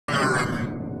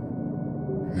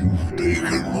You've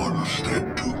taken one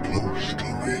step too close to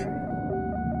me.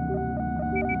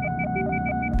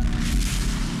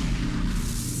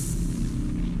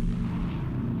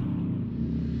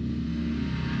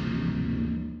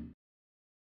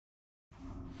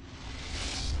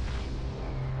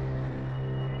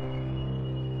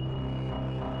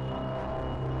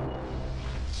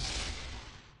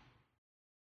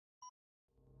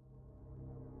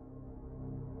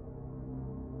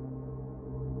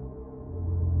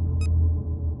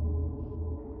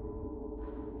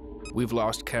 We've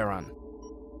lost Charon.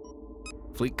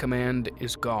 Fleet Command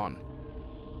is gone.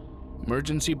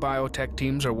 Emergency biotech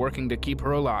teams are working to keep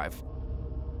her alive.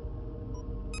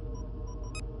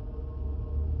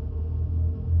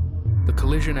 The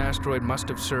collision asteroid must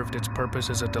have served its purpose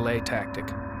as a delay tactic.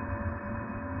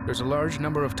 There's a large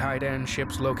number of Titan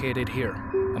ships located here.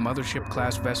 A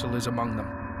mothership-class vessel is among them.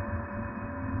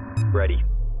 Ready.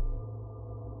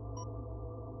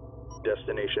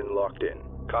 Destination locked in.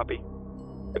 Copy.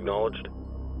 Acknowledged.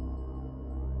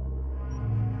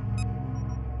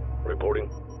 Reporting.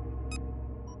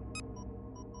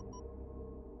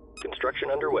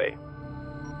 Construction underway.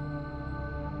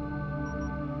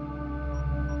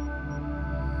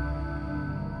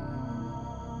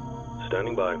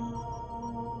 Standing by.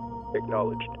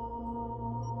 Acknowledged.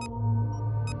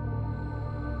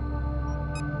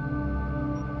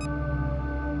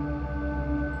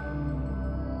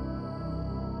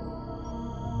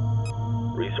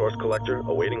 Resource collector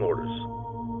awaiting orders.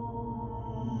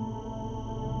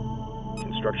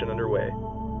 Construction underway.